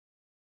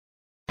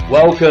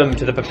Welcome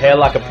to the Prepare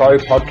Like a Pro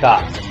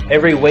podcast.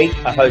 Every week,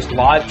 I host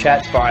live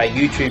chats via our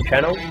YouTube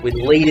channel with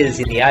leaders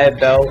in the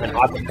AFL and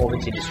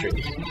high-performance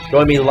industries.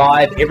 Join me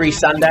live every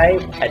Sunday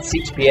at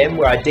 6 p.m.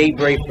 where I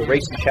debrief the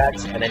recent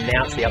chats and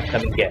announce the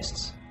upcoming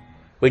guests.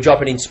 We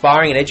drop an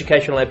inspiring and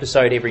educational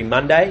episode every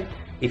Monday.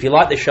 If you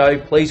like the show,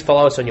 please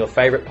follow us on your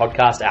favourite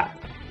podcast app.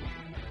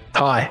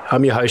 Hi,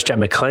 I'm your host, Jack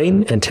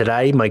McLean, and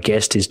today my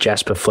guest is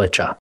Jasper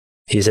Fletcher.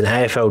 He's an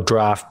AFL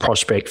draft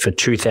prospect for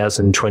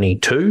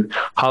 2022.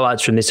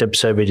 Highlights from this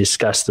episode, we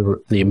discuss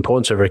the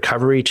importance of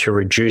recovery to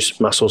reduce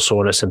muscle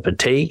soreness and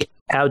fatigue,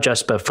 how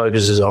Jasper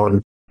focuses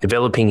on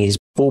developing his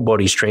full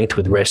body strength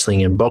with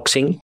wrestling and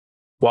boxing,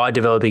 why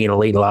developing an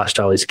elite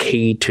lifestyle is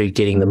key to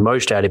getting the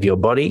most out of your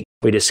body.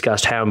 We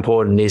discussed how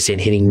important it is in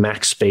hitting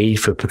max speed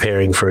for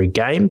preparing for a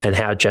game and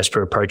how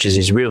Jasper approaches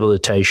his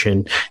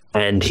rehabilitation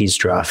and his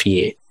draft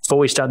year. Before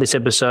we start this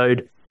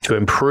episode, to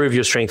improve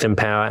your strength and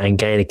power and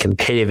gain a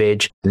competitive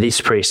edge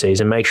this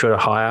preseason, make sure to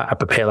hire a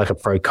Prepare Like a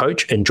Pro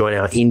coach and join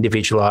our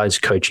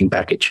individualized coaching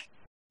package.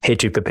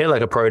 Head to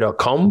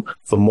preparelikeapro.com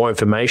for more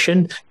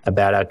information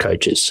about our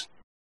coaches.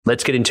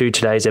 Let's get into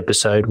today's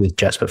episode with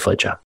Jasper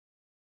Fletcher.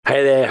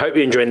 Hey there, hope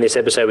you're enjoying this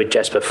episode with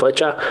Jasper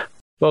Fletcher.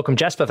 Welcome,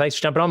 Jasper. Thanks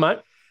for jumping on, mate.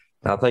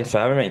 Thanks for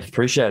having me.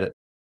 Appreciate it.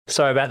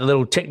 Sorry about the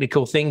little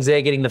technical things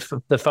there, getting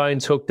the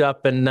phones hooked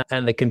up and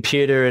the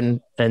computer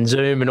and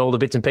Zoom and all the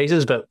bits and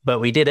pieces,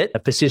 but we did it.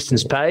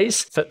 Persistence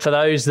pays. For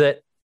those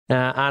that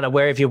aren't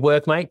aware of your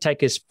work, mate,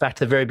 take us back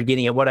to the very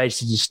beginning. At what age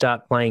did you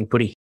start playing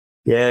footy?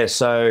 Yeah,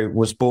 so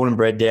was born and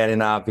bred down in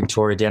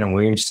Victoria, down in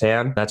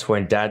Williamstown. That's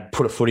when Dad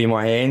put a footy in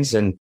my hands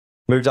and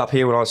moved up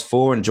here when I was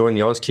 4 and joined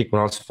the Auskick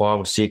when I was 5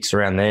 or 6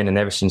 around then. And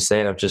ever since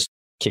then, I've just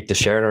kicked the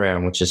Sheridan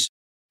around, it's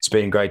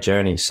been a great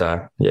journey.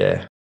 So,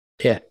 yeah.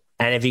 Yeah.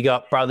 And have you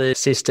got brothers,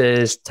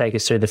 sisters? Take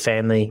us through the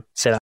family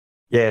setup.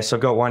 Yeah, so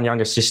I've got one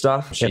younger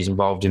sister. She's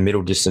involved in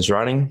middle distance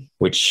running,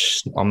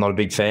 which I'm not a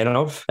big fan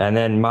of. And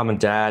then mum and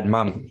dad.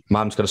 Mum's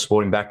got a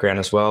sporting background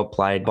as well,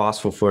 played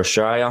basketball for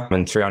Australia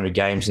and 300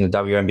 games in the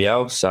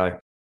WNBL. So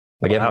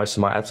I get most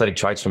of my athletic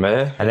traits from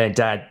her. And then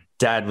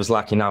dad was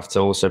lucky enough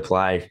to also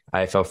play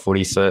AFL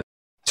footy for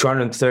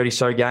 230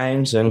 so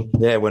games and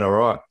went all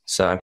right.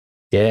 So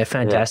yeah,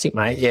 fantastic,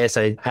 mate. Yeah,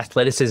 so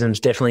athleticism's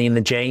definitely in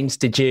the genes.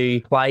 Did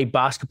you play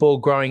basketball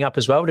growing up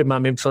as well? Did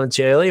mum influence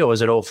you early or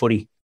was it all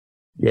footy?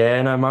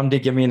 Yeah, no, mum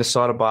did get me in the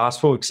side of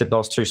basketball, except I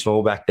was too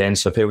small back then,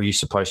 so people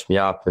used to post me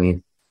up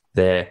and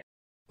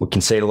we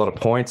concede a lot of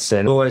points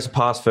and always a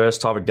pass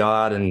first type of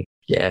guard and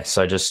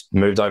so just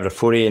moved over to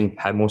footy and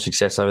had more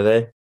success over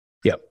there.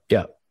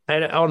 Yep.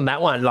 And on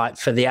that one, like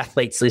for the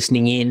athletes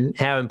listening in,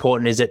 how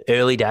important is it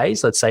early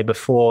days, let's say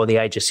before the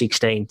age of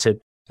 16 to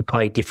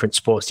play different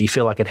sports? Do you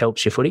feel like it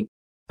helps your footy?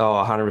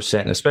 Oh,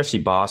 100%, especially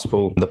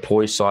basketball, the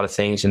poise side of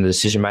things and the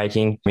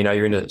decision-making. You know,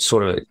 you're in a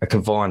sort of a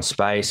confined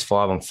space,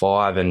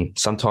 5-on-5, and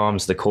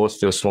sometimes the course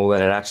feels smaller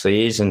than it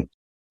actually is. And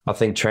I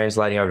think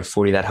translating over to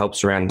footy, that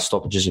helps around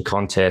stoppages and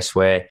contests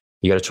where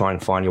you got to try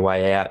and find your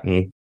way out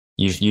and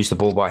use the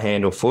ball by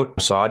hand or foot.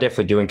 So I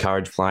definitely do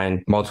encourage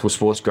playing multiple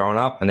sports growing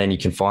up, and then you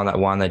can find that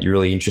one that you're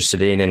really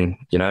interested in and,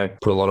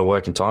 put a lot of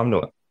work and time into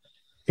it.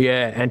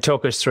 Yeah, and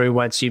talk us through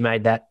once you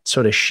made that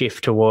sort of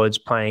shift towards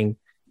playing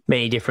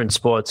many different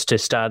sports to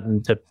start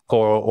to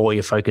pour all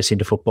your focus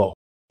into football.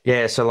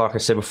 Yeah, so like I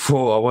said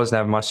before, I wasn't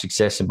having much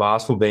success in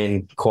basketball,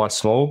 being quite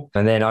small.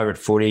 And then over at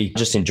footy,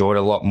 just enjoyed it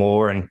a lot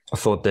more. And I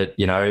thought that,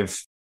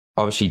 if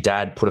obviously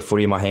Dad put a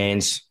footy in my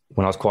hands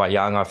when I was quite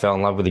young, I fell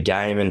in love with the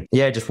game and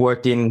just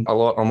worked in a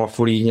lot on my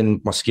footy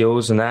and my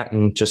skills and that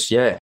and just,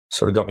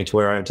 sort of got me to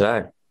where I am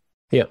today.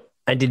 Yeah.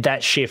 And did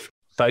that shift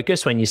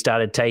focus when you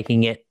started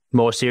taking it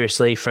more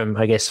seriously from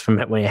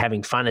when you're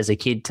having fun as a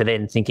kid to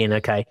then thinking,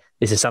 okay,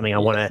 this is something I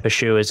want to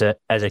pursue as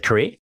a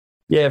career?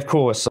 Yeah, of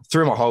course.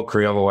 Through my whole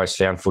career, I've always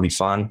found footy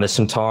fun. There's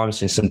some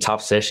times in some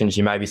tough sessions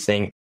you maybe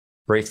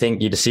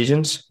rethink your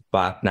decisions,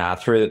 but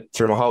through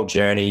my whole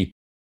journey,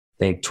 I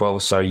think 12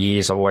 or so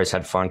years, I've always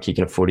had fun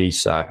kicking a footy.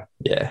 So,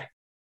 yeah.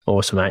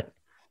 Awesome, mate.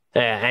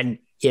 And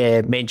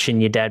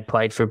mention your dad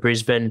played for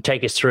Brisbane.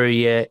 Take us through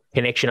your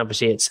connection.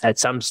 Obviously, it's at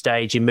some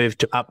stage you moved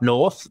to up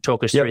north.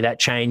 Talk us through that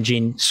change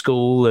in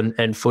school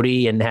and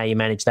footy and how you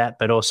managed that,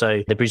 but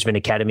also the Brisbane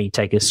Academy.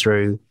 Take us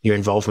through your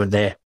involvement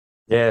there.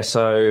 Yeah,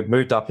 so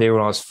moved up here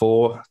when I was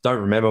 4.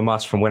 Don't remember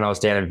much from when I was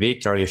down in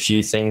Vic. Only a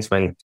few things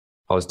when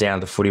I was down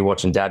at the footy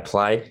watching Dad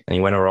play and he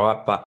went all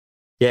right. But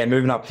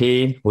moving up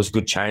here was a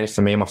good change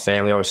for me and my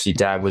family. Obviously,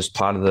 Dad was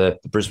part of the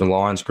Brisbane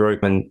Lions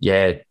group and,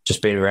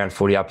 just being around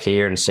footy up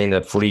here and seeing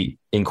the footy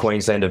in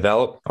Queensland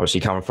develop.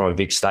 Obviously, coming from a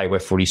Vic state where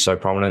footy is so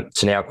prominent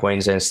to now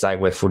Queensland state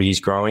where footy is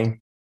growing.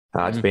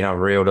 It's been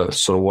unreal to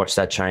sort of watch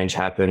that change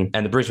happen.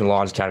 And the Brisbane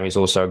Lions Academy is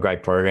also a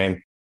great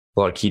program. A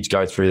lot of kids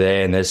go through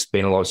there and there's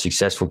been a lot of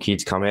successful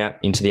kids come out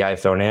into the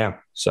AFL now.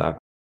 So,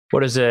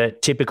 what does a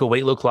typical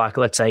week look like,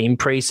 let's say, in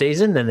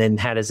pre-season? And then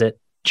how does it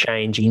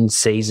change in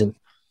season?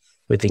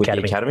 With the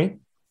academy?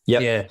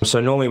 Yep. Yeah.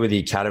 So normally with the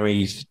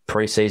academy,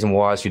 pre-season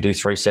wise, we do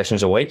 3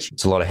 sessions a week.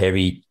 It's a lot of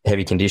heavy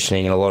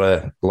conditioning and a lot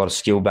of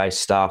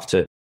skill-based stuff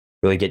to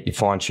really get you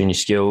fine tune your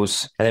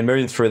skills. And then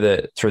moving through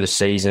the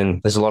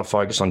season, there's a lot of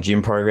focus on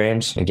gym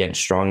programs and getting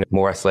stronger,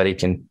 more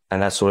athletic and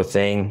that sort of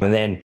thing. And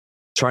then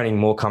training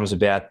more comes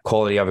about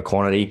quality over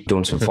quantity,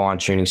 doing some fine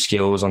tuning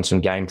skills on some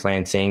game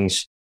plan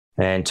things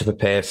and to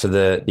prepare for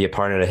the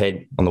opponent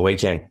ahead on the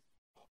weekend.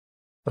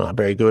 Oh,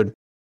 very good.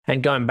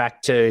 And going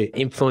back to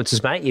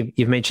influences, mate,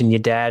 you've mentioned your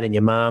dad and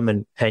your mum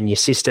and your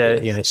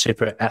sister,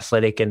 super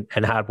athletic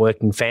and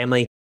hardworking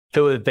family.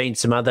 Who have been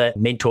some other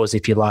mentors,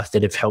 if you like,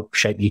 that have helped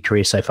shape your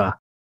career so far?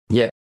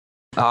 Yeah.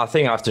 I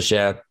think I have to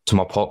shout out to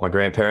my pop, my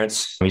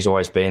grandparents. He's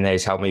always been there.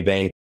 He's helped me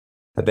be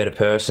a better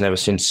person ever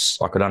since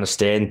I could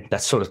understand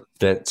that sort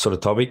of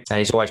topic. And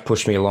he's always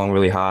pushed me along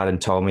really hard and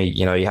told me,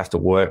 you have to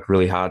work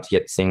really hard to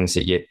get things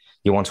that you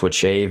want to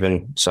achieve.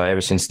 And so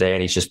ever since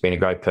then, he's just been a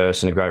great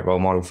person, a great role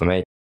model for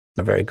me.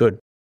 Very good.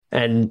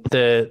 And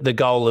the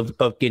goal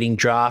of getting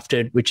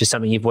drafted, which is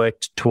something you've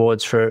worked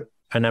towards for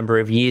a number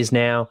of years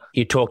now.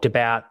 You talked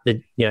about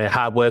the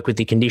hard work with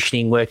the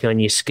conditioning, working on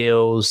your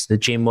skills, the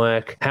gym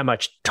work. How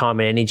much time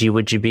and energy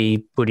would you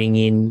be putting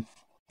in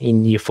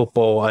your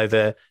football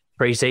over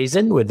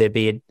pre-season? Would there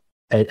be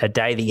a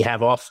day that you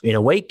have off in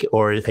a week,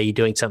 or are you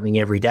doing something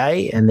every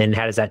day? And then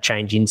how does that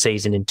change in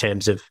season in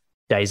terms of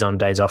days on,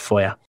 days off for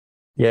you?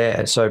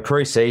 Yeah, so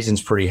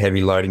pre-season's pretty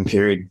heavy loading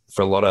period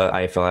for a lot of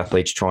AFL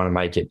athletes trying to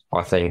make it,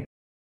 I think,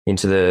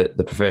 into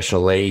the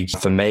professional league.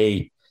 For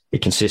me,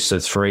 it consists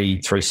of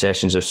three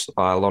sessions of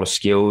a lot of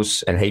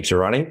skills and heaps of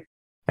running.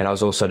 And I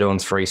was also doing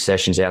 3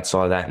 sessions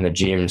outside of that in the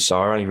gym. So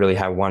I only really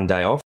have one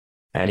day off.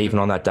 And even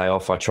on that day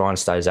off, I try and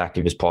stay as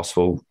active as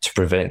possible to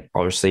prevent,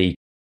 obviously,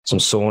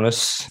 some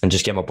soreness and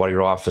just get my body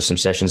right for some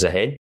sessions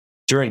ahead.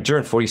 During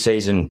footy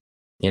season,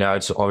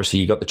 it's obviously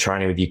you got the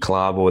training with your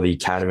club or the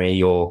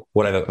academy or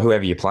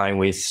whoever you're playing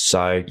with.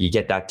 So you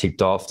get that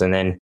ticked off. And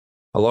then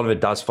a lot of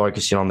it does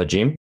focus in on the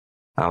gym.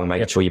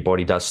 Making sure your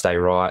body does stay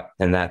right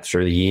and that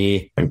through the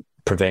year and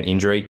prevent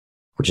injury,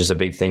 which is a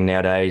big thing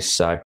nowadays.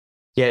 So,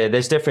 yeah,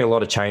 there's definitely a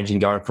lot of changing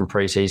going from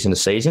pre-season to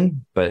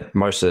season, but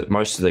most of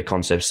the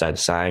concepts stay the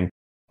same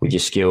with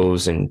your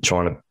skills and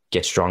trying to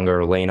get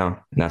stronger or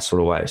leaner in that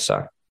sort of way.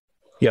 So,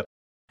 yep.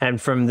 And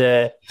for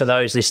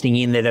those listening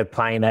in that are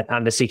playing that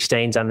under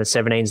 16s, under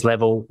 17s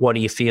level, what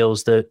do you feel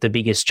is the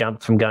biggest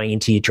jump from going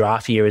into your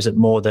draft year? Is it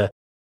more the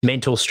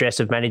mental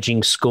stress of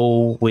managing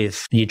school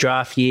with your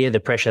draft year, the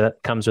pressure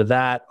that comes with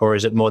that, or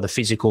is it more the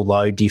physical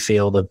load? Do you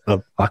feel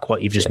like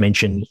what you've just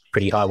mentioned,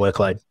 pretty high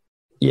workload?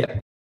 Yeah,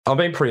 I've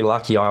been pretty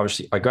lucky. I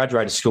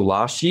graduated school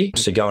last year,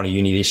 so going to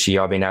uni this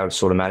year, I've been able to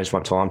sort of manage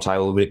my timetable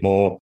a little bit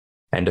more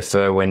and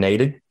defer when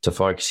needed to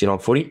focus in on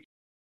footy.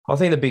 I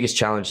think the biggest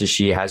challenge this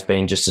year has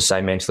been just to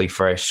stay mentally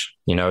fresh.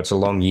 It's a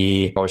long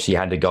year. Obviously, you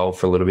had to go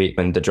for a little bit,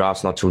 and the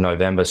draft's not till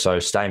November, so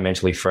staying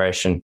mentally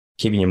fresh and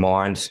keeping your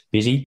mind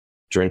busy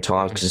during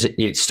times, because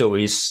it still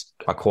is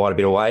quite a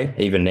bit away,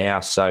 even now.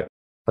 So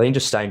I think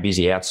just staying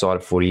busy outside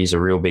of footy is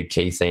a real big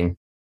key thing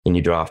in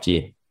your draft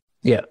year.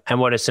 Yeah. And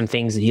what are some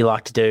things that you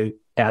like to do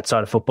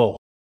outside of football?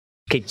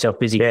 Keep yourself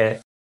busy.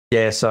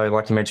 Yeah. So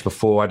like you mentioned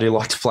before, I do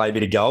like to play a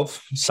bit of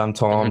golf.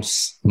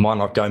 Sometimes it might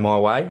not go my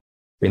way.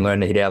 Been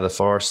learning to hit out of the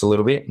forest a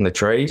little bit in the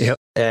trees. Yep.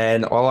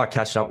 And I like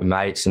catching up with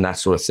mates and that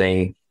sort of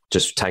thing,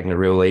 just taking it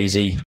real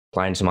easy,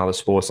 playing some other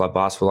sports like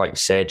basketball, like you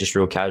said, just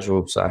real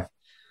casual. So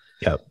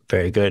yeah,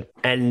 very good.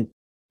 And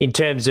in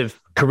terms of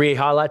career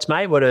highlights,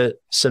 mate, what are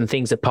some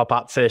things that pop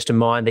up first in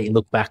mind that you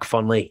look back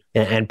fondly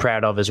and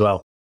proud of as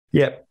well?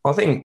 Yeah, I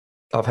think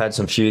I've had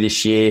some few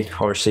this year.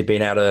 Obviously,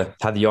 being able to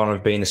have the honour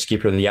of being the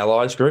skipper of the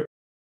Allies group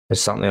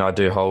is something I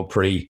do hold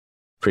pretty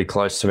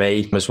close to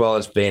me, as well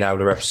as being able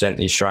to represent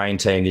the Australian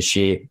team this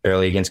year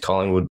early against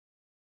Collingwood.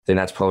 Then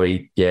that's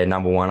probably,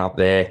 number one up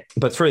there.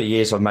 But through the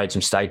years, I've made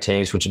some state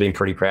teams, which I've been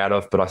pretty proud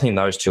of. But I think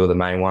those two are the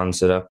main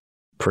ones that are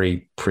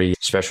pretty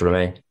special to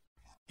me.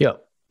 Yeah.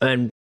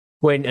 And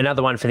when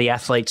another one for the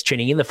athletes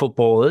tuning in, the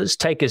footballers,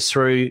 take us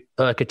through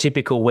like a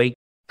typical week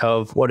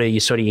of what are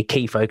your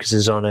key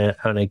focuses on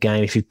a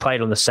game. If you've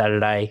played on the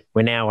Saturday,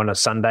 we're now on a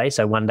Sunday,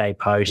 so one day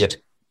post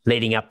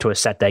leading up to a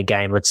Saturday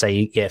game. Let's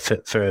say,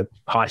 for a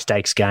high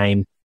stakes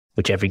game,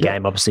 which every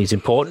game obviously is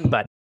important,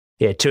 but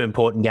 2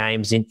 important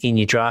games in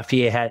your draft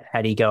year.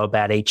 How do you go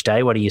about each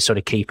day? What are your sort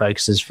of key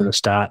focuses from the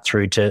start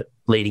through to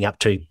leading up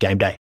to game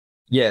day?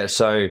 Yeah,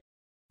 so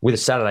with a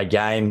Saturday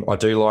game, I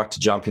do like to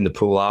jump in the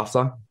pool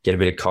after, get a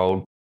bit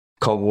of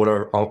cold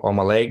water on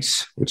my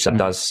legs, which that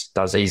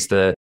does ease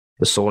the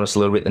soreness a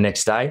little bit the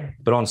next day.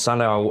 But on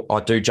Sunday, I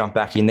do jump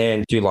back in there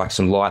and do like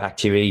some light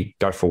activity,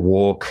 go for a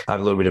walk, have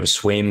a little bit of a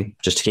swim,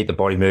 just to keep the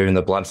body moving,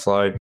 the blood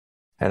flow.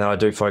 And then I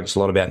do focus a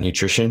lot about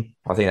nutrition.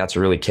 I think that's a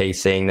really key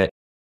thing that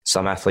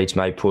some athletes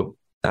may put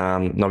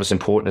not as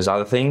important as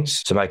other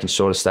things. So making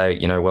sure to stay,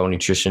 well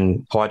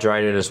nutrition,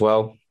 hydrated as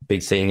well.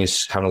 Big thing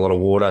is having a lot of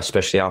water,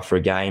 especially after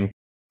a game.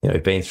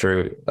 Been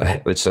through,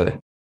 it's a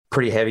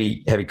pretty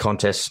heavy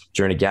contest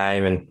during a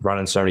game, and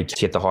running somebody to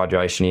get the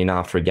hydration in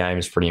after a game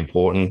is pretty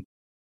important.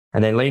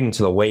 And then leading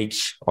to the week,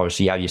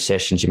 obviously you have your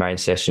sessions, your main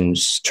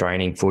sessions,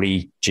 training,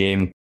 footy,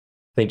 gym.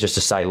 I think just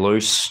to stay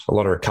loose, a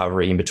lot of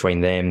recovery in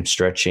between them,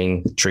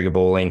 stretching, trigger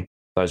balling.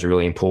 those are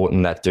really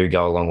important that do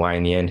go a long way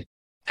in the end.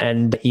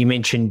 And you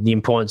mentioned the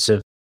importance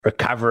of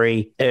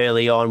recovery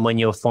early on when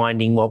you're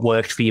finding what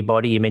worked for your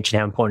body. You mentioned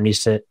how important it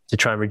is to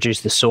try and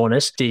reduce the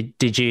soreness.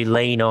 Did you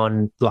lean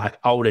on like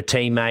older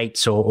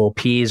teammates or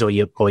peers or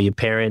your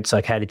parents?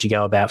 Like, how did you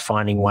go about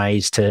finding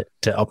ways to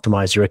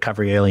optimize your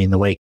recovery early in the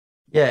week?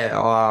 Yeah,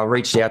 I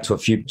reached out to a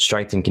few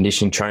strength and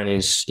conditioning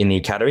trainers in the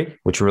academy,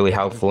 which were really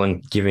helpful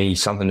and give me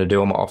something to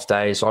do on my off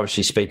days.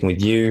 Obviously, speaking with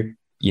you,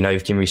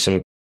 you've given me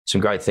some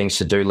great things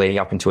to do leading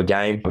up into a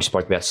game. We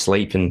spoke about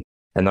sleep and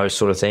those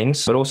sort of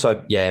things. But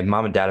also,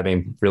 mum and dad have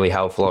been really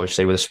helpful,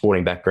 obviously, with a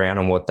sporting background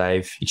and what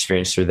they've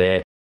experienced through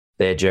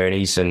their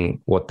journeys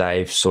and what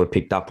they've sort of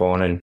picked up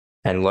on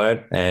and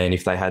learned. And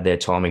if they had their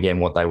time again,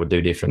 what they would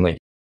do differently.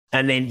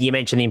 And then you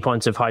mentioned the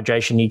importance of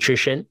hydration,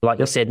 nutrition. Like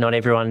you said, not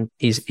everyone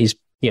is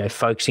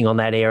focusing on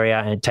that area,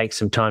 and it takes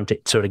some time to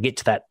sort of get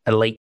to that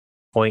elite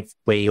point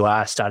where you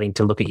are starting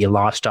to look at your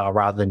lifestyle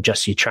rather than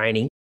just your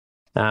training.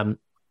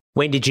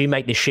 When did you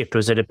make the shift?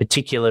 Was it a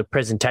particular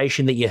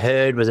presentation that you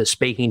heard? Was it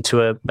speaking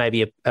to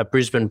maybe a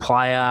Brisbane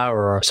player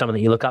or someone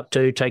that you look up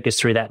to? Take us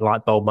through that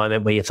light bulb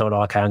moment where you thought,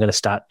 okay, I'm going to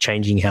start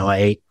changing how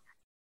I eat.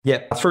 Yeah,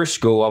 through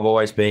school, I've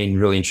always been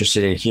really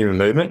interested in human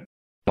movement.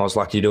 I was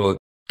lucky to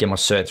get my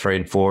Cert 3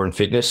 and 4 in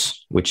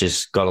fitness, which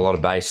has got a lot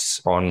of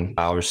base on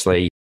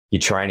obviously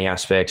your training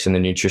aspects and the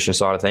nutrition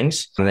side of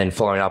things. And then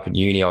following up at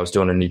uni, I was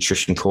doing a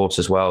nutrition course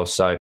as well.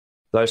 So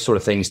those sort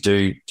of things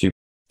do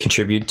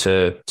contribute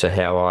to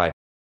how I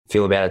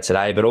feel about it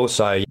today. But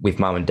also with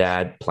mum and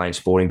dad playing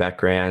sporting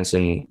backgrounds,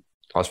 and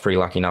I was pretty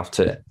lucky enough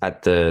to,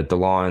 at the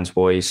Lions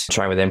boys,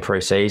 train with them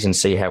pre-season,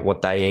 see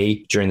what they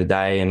eat during the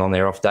day and on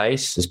their off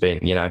days has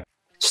been,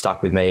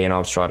 stuck with me, and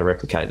I've tried to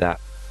replicate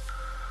that.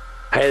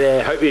 Hey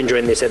there, hope you're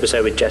enjoying this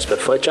episode with Jasper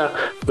Fletcher.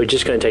 We're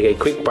just going to take a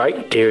quick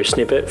break to hear a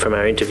snippet from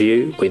our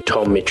interview with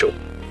Tom Mitchell.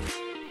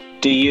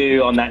 Do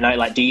you, on that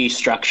note, do you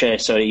structure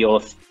sort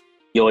of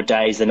your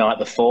days the night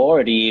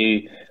before, or do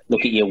you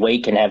look at your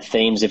week and have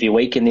themes of your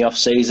week in the off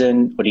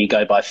season, or do you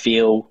go by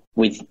feel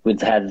with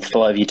how the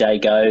flow of your day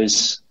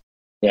goes?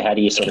 Yeah, how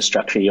do you sort of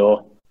structure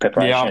your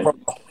preparation? Yeah,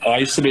 I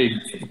used to be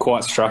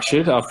quite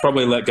structured. I've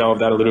probably let go of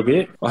that a little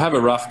bit. I have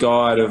a rough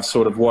guide of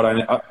sort of what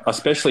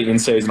especially in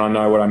season, I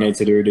know what I need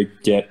to do to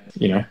get,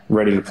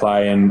 ready to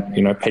play, and,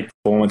 peak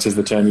performance is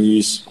the term you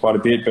use quite a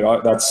bit,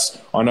 but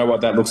I know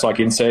what that looks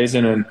like in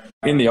season. And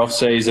in the off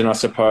season, I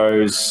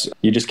suppose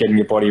you're just getting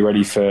your body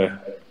ready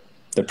for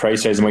the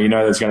pre-season where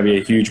there's going to be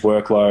a huge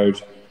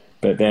workload,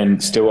 but then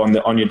still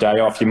on your day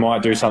off, you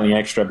might do something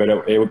extra, but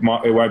it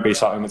won't be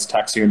something that's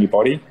taxing on your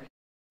body.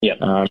 Yeah,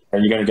 and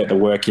you're going to get the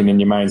work in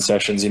your main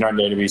sessions. You don't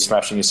need to be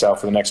smashing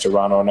yourself with an extra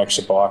run or an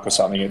extra bike or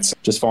something. It's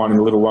just finding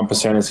the little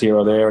 1%ers here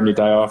or there on your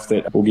day off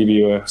that will give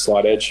you a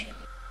slight edge.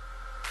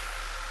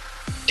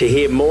 To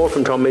hear more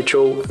from Tom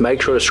Mitchell,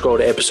 make sure to scroll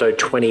to episode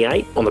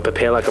 28 on the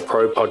Prepare Like a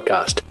Pro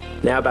podcast.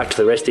 Now back to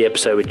the rest of the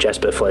episode with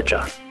Jasper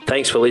Fletcher.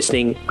 Thanks for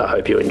listening. I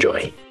hope you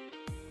enjoy.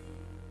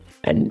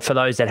 And for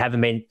those that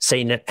haven't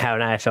seen how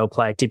an AFL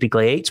player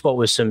typically eats, what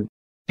were some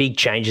big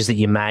changes that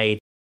you made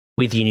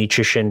with your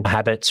nutrition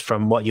habits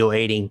from what you're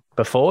eating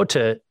before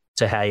to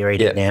how you're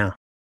eating now?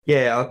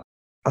 Yeah,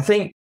 I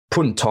think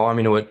putting time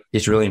into it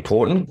is really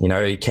important.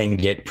 It can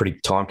get pretty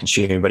time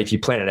consuming, but if you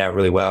plan it out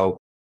really well,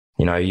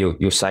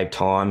 you'll save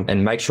time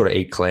and make sure to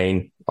eat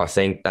clean. I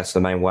think that's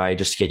the main way,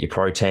 just to get your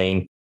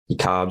protein, your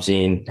carbs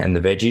in, and the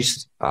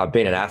veggies.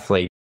 Being an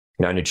athlete,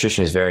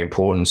 nutrition is very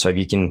important. So if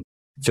you can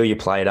fill your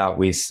plate up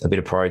with a bit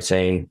of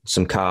protein,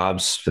 some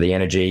carbs for the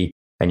energy,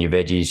 and your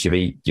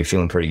veggies, you're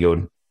feeling pretty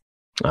good.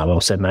 Oh,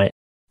 well said, mate.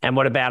 And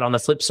what about on the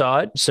flip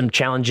side, some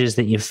challenges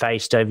that you've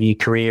faced over your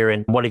career,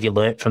 and what have you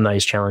learnt from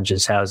those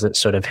challenges? How has it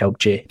sort of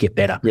helped you get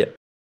better?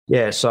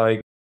 Yeah. So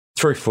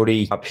through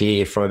footy up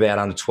here, from about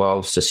under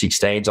 12s to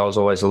 16s, I was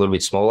always a little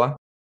bit smaller.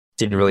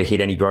 Didn't really hit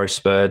any growth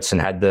spurts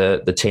and had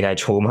the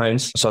teenage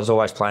hormones. So I was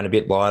always playing a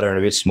bit lighter and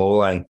a bit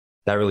smaller, and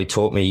that really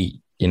taught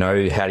me,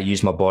 how to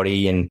use my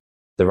body and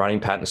the running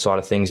pattern side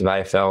of things of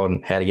AFL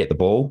and how to get the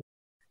ball.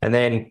 And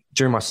then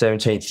during my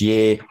 17th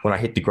year, when I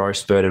hit the growth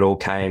spurt, it all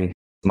came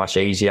much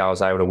easier. I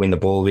was able to win the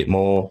ball a bit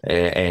more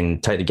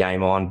and take the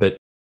game on. But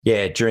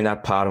yeah, during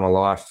that part of my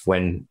life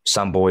when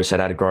some boys had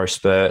a growth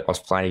spurt, I was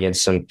playing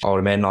against some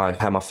older men. I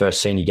had my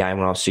first senior game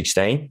when I was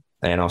 16,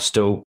 and I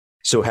still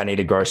hadn't hit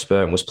a growth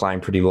spurt and was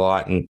playing pretty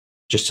light. And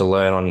just to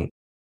learn on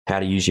how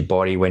to use your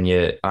body when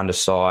you're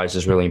undersized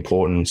is really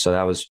important. So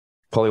that was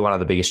probably one of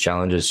the biggest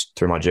challenges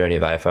through my journey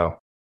of AFL.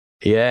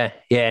 Yeah,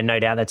 no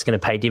doubt that's going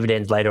to pay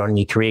dividends later on in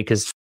your career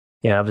because,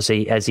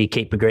 obviously as you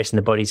keep progressing,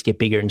 the bodies get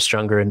bigger and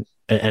stronger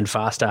and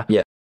faster.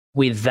 Yeah.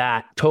 With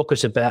that, talk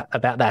us about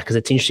that because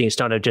it's interesting. It's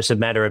not just a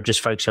matter of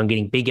just focusing on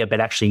getting bigger, but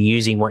actually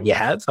using what you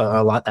have. I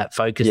like that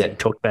focus that you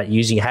talked about,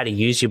 using how to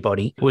use your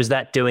body. Was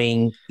that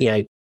doing,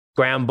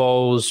 ground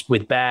balls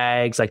with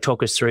bags? Like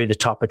talk us through the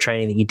type of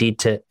training that you did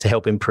to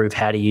help improve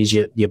how to use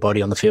your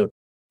body on the field.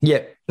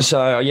 Yeah.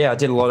 So, I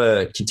did a lot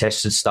of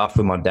contested stuff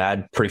with my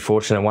dad. Pretty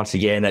fortunate once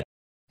again that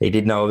he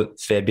did know a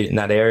fair bit in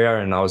that area,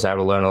 and I was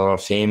able to learn a lot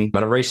off him.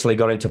 But I recently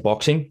got into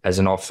boxing as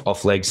an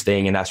off legs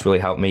thing, and that's really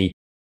helped me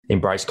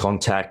embrace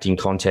contact in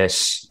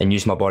contests and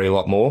use my body a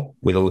lot more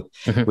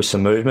with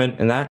some movement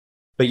and that.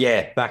 But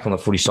yeah, back on the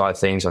footy side of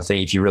things, I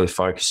think if you really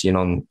focus in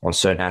on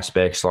certain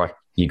aspects like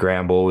your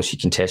ground balls, your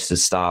contested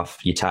stuff,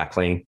 your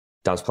tackling,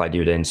 does play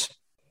dividends.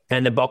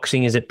 And the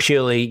boxing, is it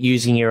purely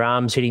using your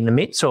arms hitting the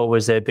mitts, or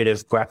was there a bit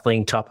of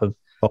grappling type of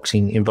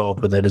boxing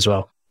involved with it as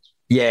well?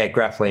 Yeah,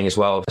 grappling as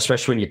well,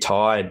 especially when you're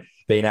tired,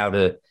 being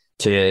able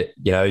to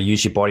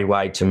use your body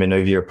weight to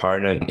maneuver your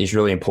opponent is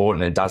really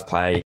important. It does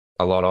play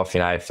a lot off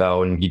in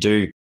AFL, and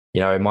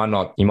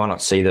you might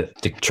not see the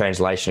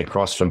translation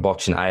across from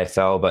boxing to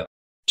AFL, but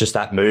just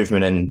that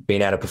movement and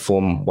being able to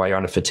perform while you're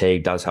under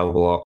fatigue does help a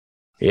lot.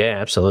 Yeah,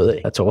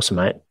 absolutely. That's awesome,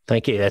 mate.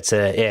 Thank you. That's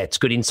it's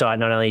good insight,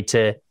 not only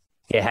to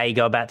how you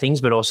go about things,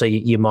 but also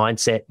your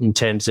mindset in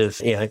terms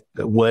of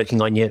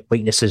working on your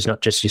weaknesses,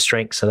 not just your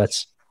strengths. So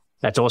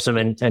that's awesome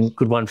and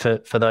good one for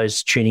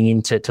those tuning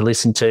in to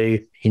listen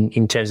to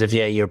in terms of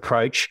your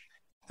approach.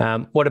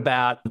 You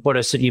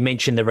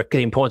mentioned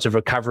the importance of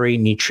recovery,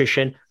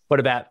 nutrition. What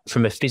about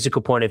from a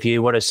physical point of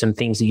view? What are some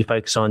things that you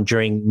focus on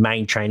during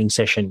main training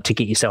session to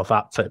get yourself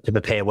up to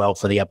prepare well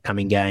for the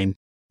upcoming game?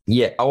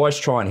 Yeah, I always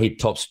try and hit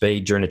top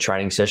speed during a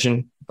training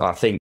session. I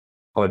think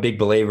I'm a big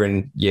believer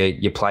in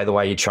you play the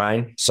way you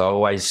train. So I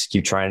always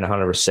keep training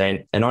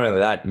 100%. And not only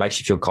that, it makes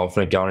you feel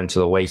confident going into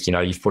the week.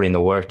 You've put in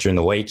the work during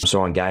the week.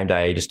 So on game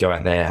day, you just go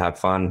out there, have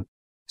fun.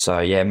 So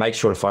yeah, make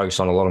sure to focus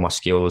on a lot of my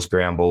skills,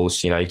 ground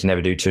balls. You can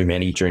never do too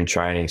many during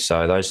training.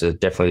 So those are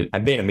definitely,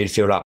 and being a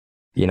midfielder,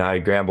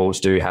 ground balls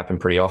do happen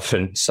pretty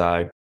often.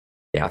 So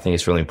yeah, I think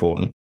it's really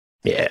important.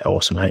 Yeah,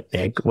 awesome, mate.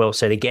 Yeah, well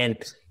said again.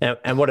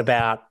 And what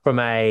about from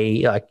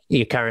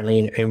you're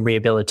currently in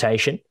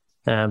rehabilitation?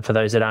 For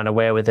those that aren't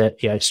aware with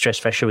it, stress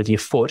fracture with your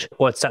foot.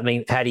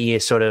 How do you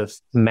sort of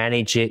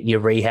manage your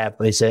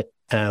rehab? Is it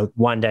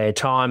 1 day at a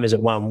time? Is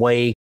it 1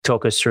 week?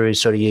 Talk us through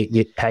sort of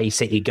how you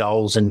set your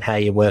goals and how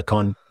you work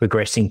on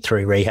progressing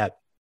through rehab.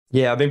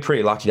 Yeah, I've been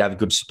pretty lucky to have a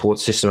good support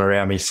system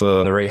around me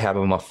for the rehab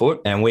of my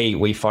foot. And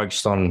we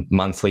focused on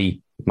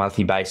monthly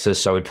basis.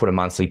 So we put a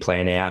monthly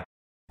plan out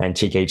and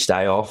tick each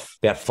day off.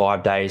 About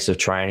 5 days of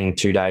training,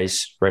 2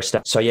 days rest.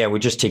 So yeah, we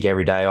just tick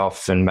every day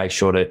off and make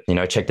sure to,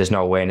 check there's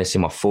no awareness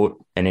in my foot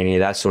and any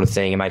of that sort of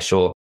thing, and make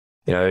sure,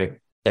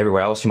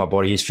 everywhere else in my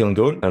body is feeling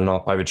good and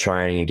not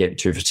overtraining and getting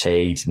too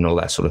fatigued and all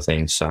that sort of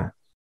thing. So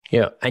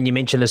yeah. And you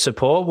mentioned the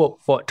support.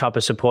 What type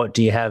of support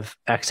do you have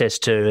access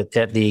to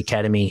at the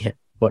academy?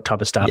 What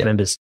type of staff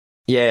members?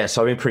 Yeah,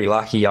 so I've been pretty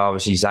lucky.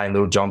 Obviously, Zane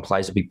Littlejohn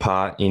plays a big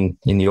part in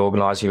the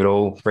organising of it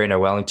all. Brando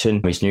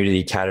Wellington, he's new to the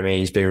academy.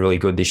 He's been really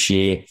good this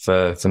year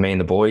for me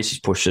and the boys. He's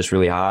pushed us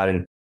really hard,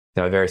 and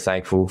very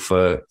thankful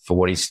for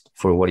what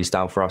he's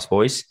done for us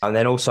boys. And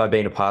then also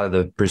being a part of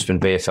the Brisbane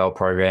VFL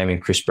program,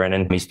 and Chris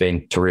Brennan, he's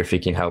been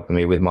terrific in helping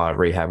me with my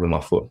rehab with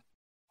my foot.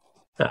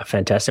 Oh,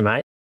 fantastic,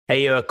 mate. Are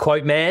you a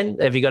quote man?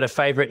 Have you got a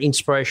favourite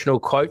inspirational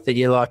quote that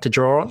you like to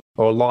draw on,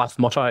 or life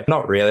motto?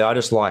 Not really. I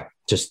just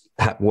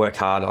work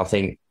hard. I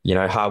think,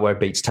 hard work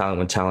beats talent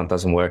when talent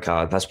doesn't work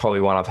hard. That's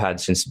probably one I've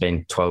had since I've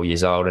been 12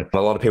 years old. And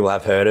a lot of people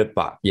have heard it,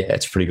 but yeah,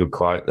 it's a pretty good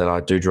quote that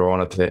I do draw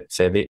on a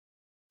fair bit.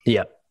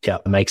 Yeah,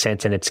 it makes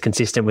sense. And it's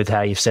consistent with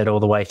how you've said all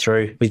the way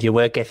through with your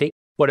work ethic.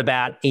 What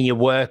about in your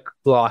work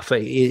life?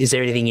 Is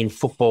there anything in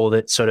football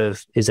that sort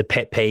of is a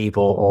pet peeve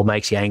or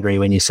makes you angry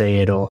when you see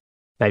it, or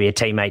maybe a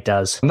teammate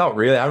does? Not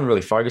really. I haven't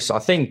really focused. I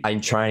think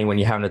in training, when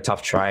you're having a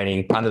tough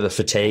training, under the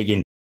fatigue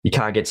and you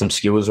can't get some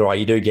skills right,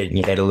 you do get in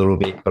your head a little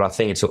bit. But I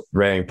think it's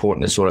very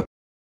important to sort of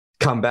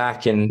come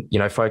back and,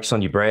 focus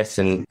on your breath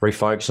and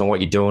refocus on what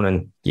you're doing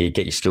and you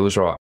get your skills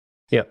right.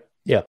 Yeah.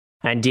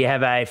 And do you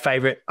have a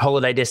favourite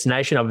holiday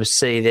destination?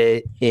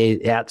 Obviously,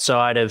 they're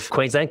outside of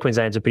Queensland.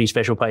 Queensland's a pretty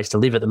special place to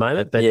live at the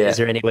moment, but is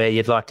there anywhere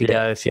you'd like to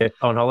go if you're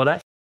on holiday?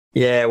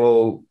 Yeah,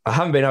 well, I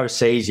haven't been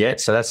overseas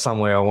yet, so that's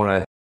somewhere I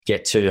want to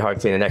get to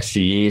hopefully in the next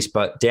few years.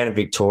 But down in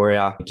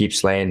Victoria,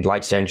 Gippsland,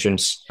 Lakes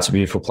Entrance, it's a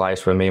beautiful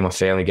place where me and my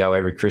family go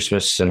every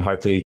Christmas, and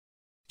hopefully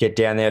get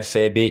down there a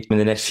fair bit in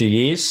the next few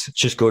years. It's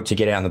just good to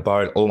get out on the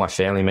boat. All my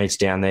family meets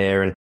down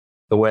there, and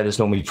the weather's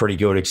normally pretty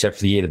good except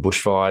for the year the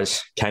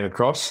bushfires came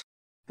across.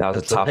 That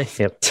was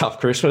a tough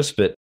Christmas,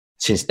 but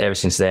ever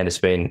since then it's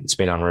been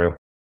unreal.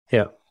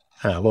 Yeah.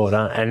 Well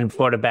done. And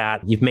what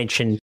about, you've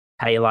mentioned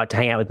how you like to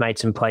hang out with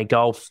mates and play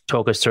golf.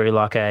 Talk us through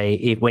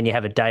when you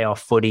have a day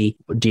off footy,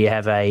 do you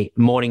have a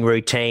morning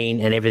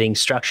routine and everything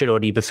structured, or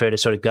do you prefer to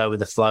sort of go with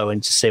the flow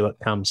and to see what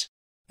comes?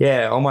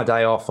 Yeah, on my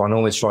day off, I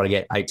normally try to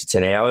get 8 to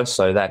 10 hours.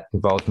 So that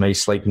involves me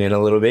sleeping in a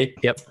little bit.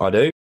 Yep. I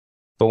do.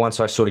 But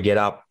once I sort of get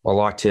up, I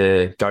like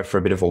to go for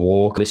a bit of a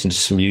walk, listen to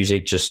some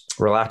music, just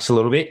relax a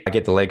little bit. I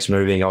get the legs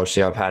moving.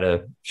 Obviously, I've had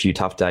a few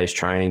tough days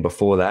training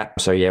before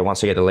that. So yeah,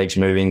 once I get the legs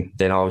moving,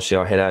 then obviously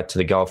I head out to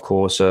the golf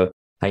course or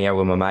hang out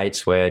with my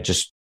mates, where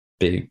just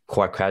be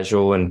quite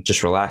casual and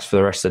just relax for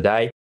the rest of the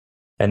day.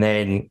 And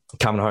then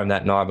coming home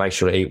that night, make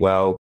sure to eat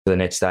well for the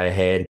next day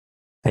ahead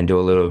and do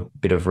a little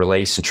bit of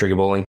release and trigger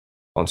balling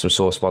on some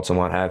sore spots I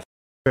might have.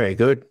 Very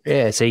good.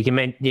 Yeah. So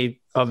you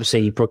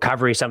obviously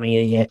recovery is something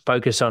you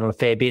focus on a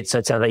fair bit. So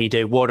it sounds like you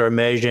do water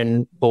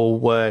immersion, ball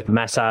work,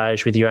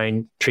 massage with your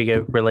own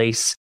trigger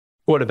release.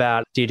 What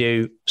about, do you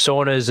do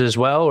saunas as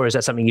well, or is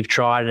that something you've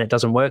tried and it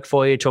doesn't work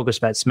for you? Talk us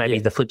about maybe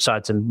the flip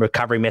side, some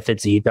recovery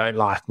methods that you don't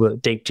like,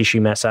 deep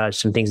tissue massage,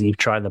 some things that you've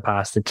tried in the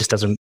past that just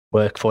doesn't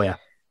work for you.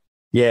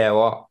 Yeah,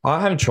 well,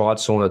 I haven't tried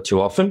sauna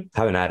too often.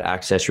 Haven't had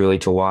access really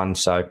to one,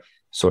 so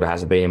sort of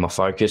hasn't been in my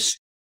focus.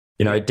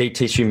 You know, deep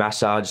tissue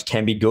massage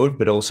can be good,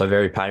 but also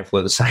very painful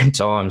at the same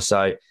time.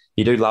 So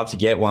you do love to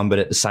get one, but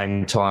at the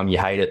same time, you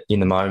hate it in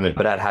the moment.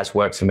 But that has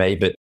worked for me.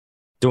 But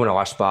doing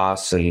ice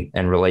baths and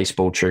release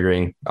ball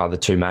triggering are the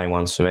two main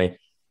ones for me.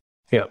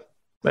 Yeah.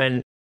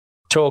 And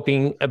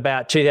talking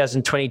about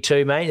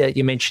 2022, mate,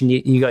 you mentioned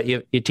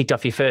you ticked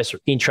off your first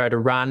intro to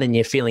run and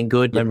you're feeling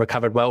good and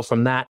recovered well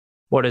from that.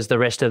 What does the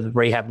rest of the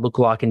rehab look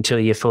like until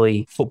you're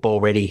fully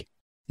football ready?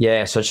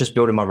 Yeah, so it's just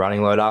building my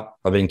running load up.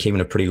 I've been keeping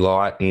it pretty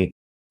light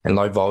and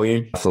low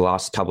volume for the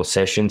last couple of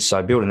sessions.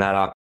 So building that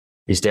up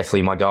is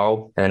definitely my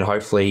goal. And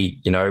hopefully,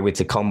 you know, with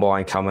the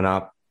combine coming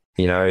up,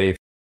 you know, if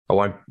I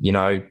won't, you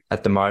know,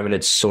 at the moment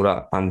it's sort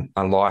of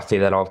unlikely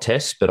that I'll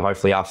test, but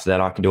hopefully after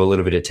that I can do a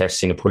little bit of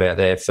testing to put out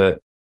there for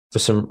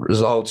some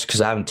results, because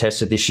I haven't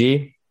tested this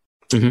year.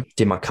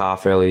 Did my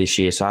calf early this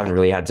year, so I haven't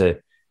really had to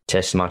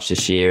test much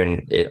this year.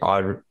 And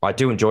I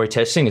do enjoy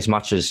testing as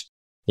much as,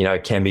 you know,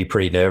 it can be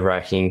pretty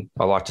nerve-wracking.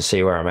 I like to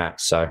see where I'm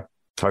at, so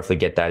hopefully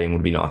get that in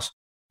would be nice.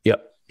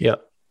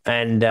 Yep.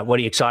 And what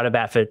are you excited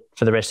about for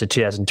the rest of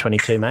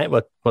 2022, mate?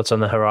 What's on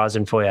the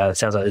horizon for you? It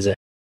sounds like there's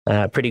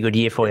a pretty good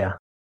year for you.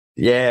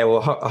 Yeah,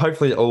 well,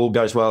 hopefully it all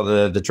goes well,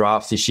 the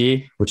draft this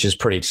year, which is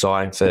pretty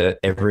exciting for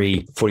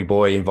every footy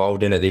boy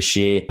involved in it this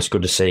year. It's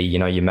good to see, you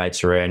know, your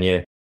mates around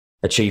you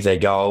achieve their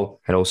goal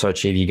and also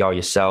achieve your goal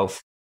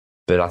yourself.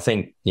 But I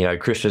think, you know,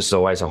 Christmas is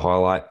always a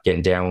highlight,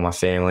 getting down with my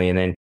family and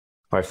then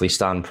hopefully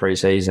starting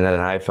pre-season at an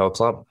AFL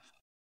club.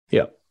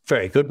 Yep.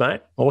 Very good,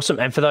 mate. Awesome.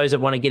 And for those that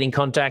want to get in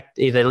contact,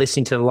 either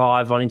listening to the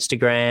live on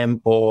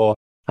Instagram or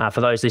for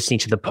those listening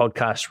to the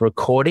podcast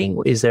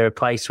recording, is there a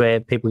place where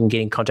people can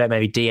get in contact,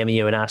 maybe DM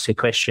you and ask a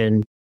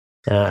question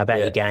about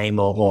your game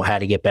or how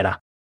to get better?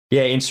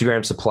 Yeah,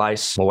 Instagram's the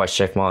place. Always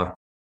check my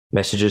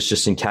messages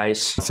just in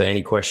case for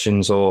any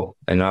questions, or,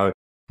 you know,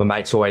 my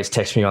mates always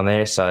text me on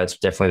there. So it's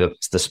definitely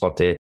the spot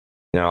there.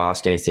 You know,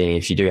 ask anything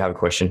if you do have a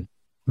question.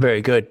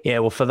 Very good. Yeah,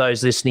 well, for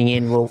those listening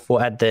in,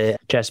 we'll add the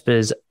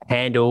Jasper's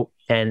handle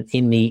and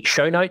in the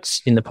show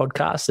notes in the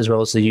podcast, as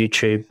well as the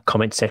YouTube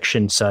comment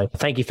section. So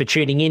thank you for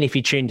tuning in. If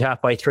you tuned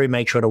halfway through,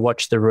 make sure to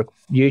watch the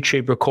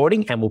YouTube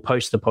recording, and we'll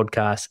post the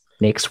podcast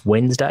next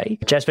Wednesday.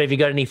 Jasper, have you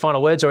got any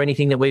final words or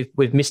anything that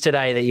we've missed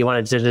today that you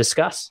wanted to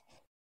discuss?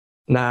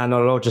 Nah,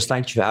 not at all. Just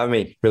thank you for having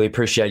me. Really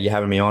appreciate you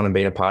having me on and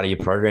being a part of your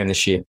program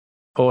this year.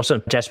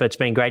 Awesome. Jasper, it's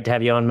been great to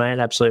have you on, mate.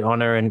 Absolute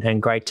honour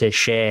and great to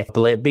share.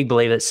 Big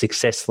believer that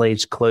success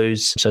leaves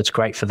clues. So it's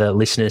great for the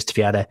listeners to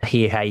be able to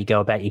hear how you go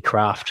about your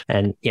craft.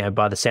 And, you know,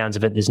 by the sounds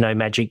of it, there's no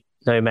magic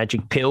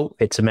pill.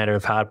 It's a matter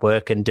of hard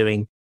work and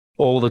doing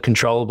all the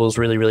controllables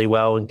really, really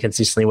well and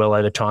consistently well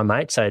over time,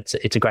 mate. So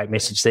it's a great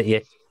message that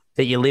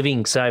you're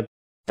living. So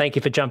thank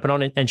you for jumping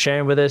on and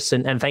sharing with us.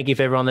 And thank you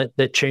for everyone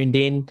that tuned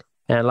in.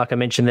 And like I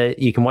mentioned, that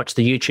you can watch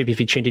the YouTube if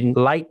you tuned in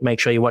late. Make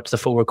sure you watch the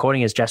full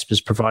recording, as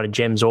Jasper's provided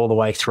gems all the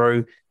way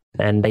through.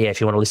 And yeah, if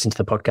you want to listen to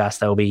the podcast,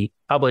 they'll be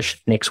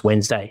published next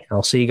Wednesday. And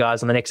I'll see you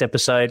guys on the next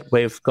episode.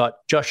 We've got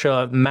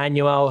Joshua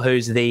Manuel,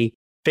 who's the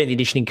strength and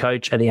conditioning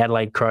coach at the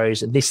Adelaide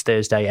Crows, this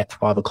Thursday at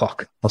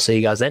 5:00. I'll see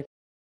you guys then.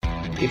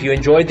 If you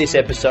enjoyed this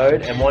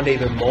episode and want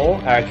even more,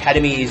 our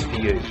Academy is for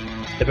you.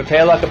 The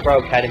Prepare Like a Pro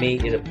Academy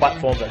is a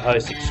platform that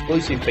hosts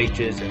exclusive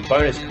features and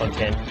bonus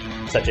content,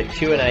 such as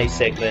Q&A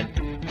segment,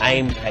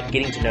 aimed at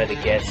getting to know the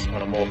guests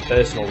on a more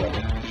personal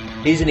level.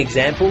 Here's an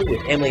example with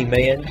Emily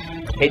Meehan,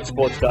 head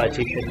sports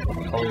dietitian at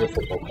the Collingwood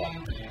Football Club.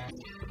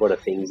 What are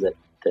things that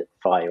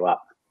fire you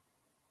up?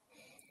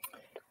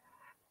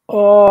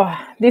 Oh,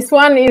 this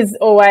one is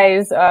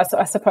always, I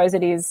suppose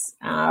it is,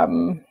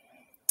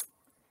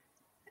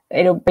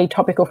 it'll be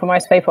topical for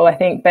most people, I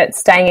think, but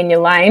staying in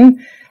your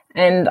lane.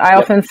 And I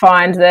often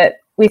find that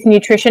with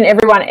nutrition,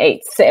 everyone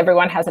eats, so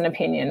everyone has an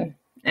opinion.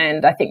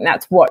 And I think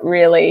that's what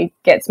really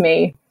gets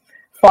me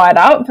fired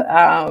up,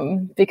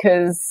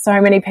 because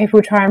so many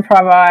people try and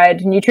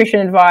provide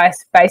nutrition advice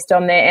based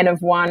on their N of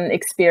 1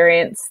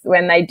 experience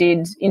when they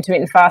did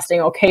intermittent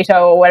fasting or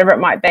keto or whatever it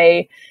might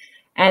be.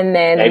 And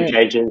then game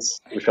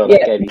changes,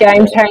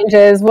 game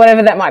changes,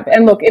 whatever that might be.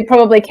 And look, it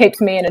probably keeps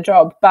me in a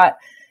job, but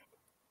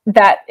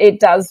that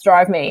it does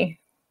drive me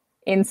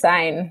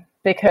insane,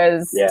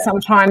 because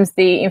sometimes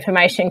the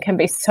information can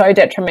be so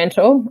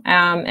detrimental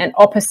and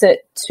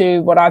opposite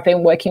to what I've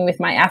been working with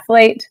my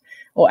athlete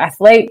or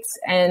athletes,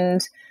 and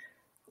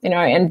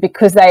and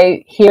because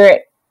they hear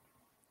it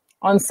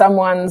on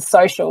someone's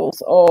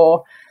socials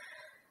or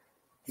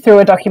through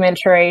a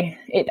documentary,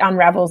 it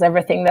unravels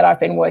everything that I've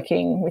been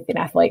working with an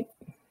athlete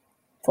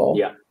for.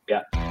 Yeah.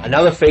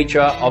 Another feature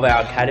of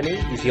our academy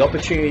is the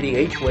opportunity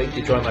each week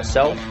to join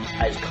myself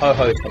as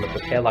co-host on the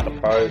Prepare Like a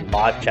Pro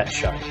live chat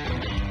show.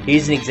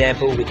 Here's an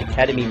example with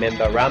Academy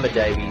member Rama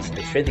Davies,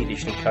 the strength and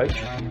conditioning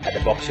coach at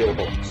the Box Hill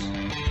Hawks.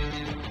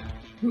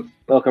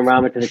 Welcome,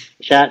 Rama, to the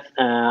chat.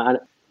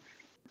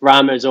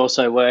 Rama has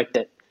also worked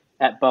at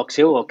at Box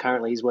Hill, or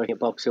currently he's working at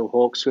Box Hill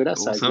Hawks with us.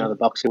 Awesome. So he's another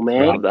Box Hill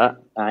man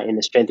in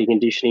the strength and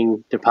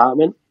conditioning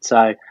department.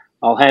 So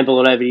I'll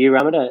handle it over to you,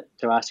 Rama,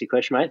 to ask your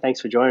question, mate.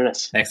 Thanks for joining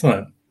us.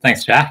 Excellent.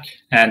 Thanks, Jack.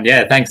 And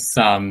yeah, thanks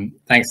Sam,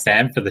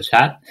 for the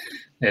chat.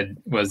 It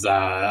was,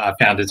 I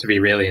found it to be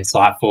really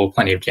insightful,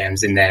 plenty of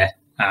gems in there,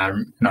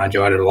 and I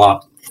enjoyed it a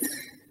lot.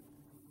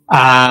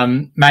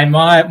 Mate,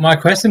 my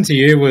question to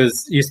you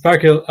was, you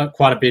spoke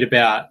quite a bit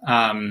about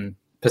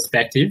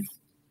perspective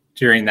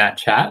during that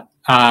chat.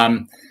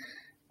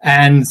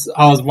 And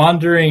I was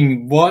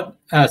wondering, what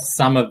are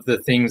some of the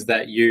things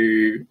that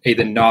you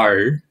either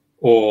know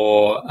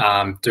or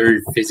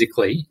do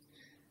physically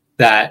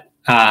that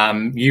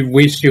you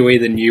wish you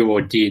either knew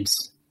or did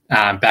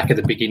back at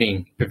the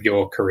beginning of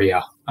your career?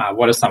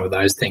 What are some of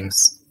those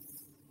things?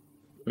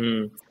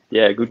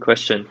 Yeah, good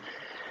question.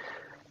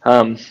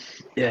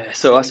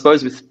 So I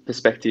suppose with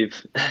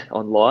perspective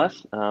on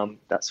life,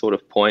 that sort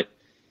of point,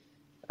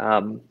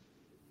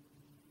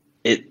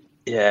 it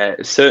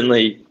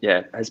certainly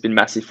has been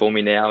massive for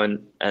me now,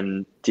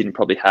 and didn't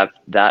probably have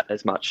that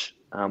as much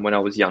when I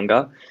was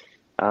younger.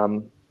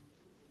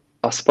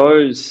 I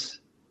suppose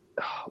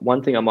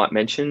one thing I might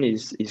mention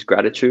is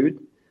gratitude.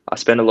 I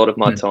spend a lot of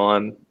my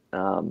time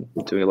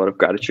doing a lot of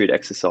gratitude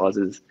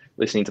exercises,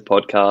 listening to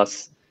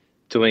podcasts,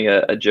 doing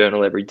a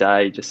journal every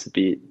day, just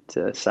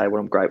to say what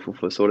I'm grateful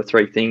for, sort of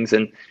 3 things.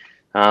 And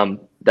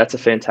that's a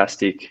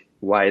fantastic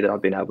way that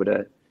I've been able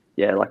to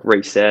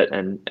reset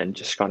and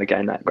just kind of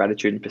gain that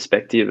gratitude and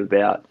perspective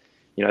about,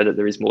 that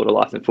there is more to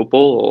life than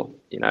football,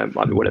 or,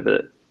 might be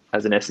whatever,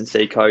 as an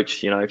S&C coach,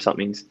 if you're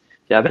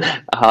having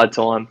a hard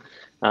time,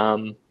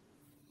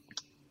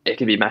 it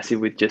can be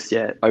massive with just,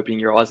 opening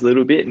your eyes a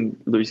little bit and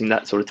losing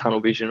that sort of tunnel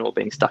vision or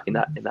being stuck in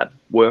that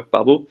work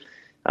bubble.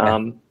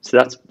 So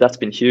that's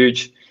been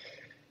huge.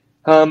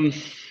 I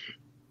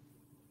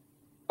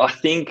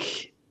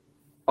think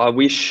I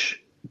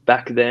wish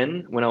back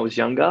then, when I was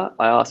younger,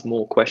 I asked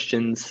more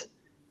questions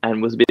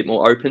and was a bit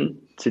more open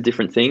to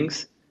different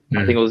things.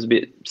 I think I was a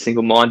bit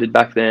single-minded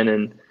back then,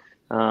 and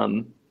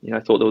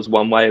thought there was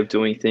one way of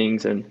doing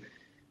things. And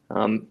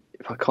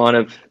if I kind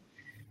of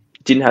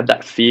didn't have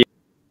that fear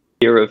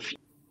of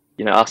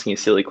asking a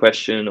silly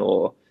question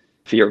or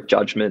fear of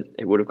judgment,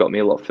 it would have got me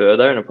a lot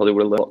further, and I probably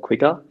would have learned a lot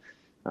quicker.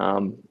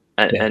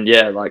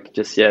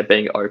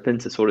 Being open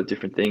to sort of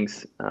different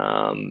things,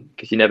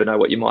 because you never know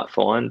what you might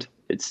find.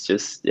 It's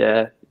just,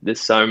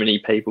 there's so many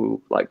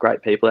people, like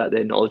great people out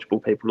there, knowledgeable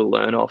people to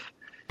learn off.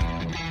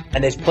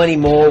 And there's plenty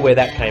more where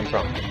that came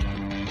from.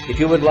 If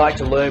you would like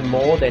to learn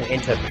more, then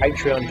enter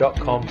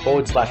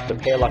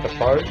patreon.com/Prepare Like a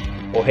Pro,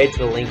 or head to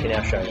the link in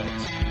our show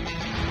notes.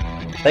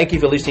 Thank you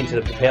for listening to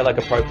the Prepare Like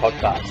a Pro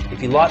podcast.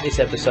 If you like this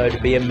episode,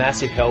 it'd be a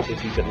massive help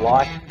if you could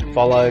like,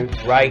 follow,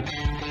 rate,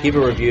 give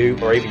a review,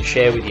 or even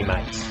share with your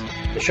mates.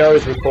 The show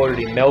is recorded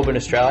in Melbourne,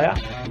 Australia.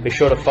 Be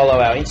sure to follow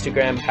our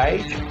Instagram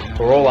page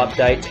for all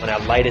updates on our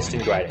latest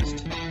and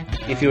greatest.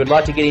 If you would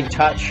like to get in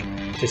touch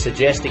to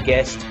suggest a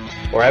guest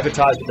or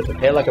advertise with the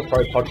Prepare Like a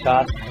Pro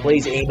podcast,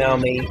 please email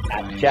me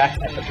at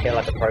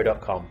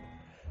jack@preparelikeapro.com.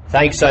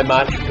 Thanks so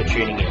much for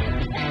tuning in.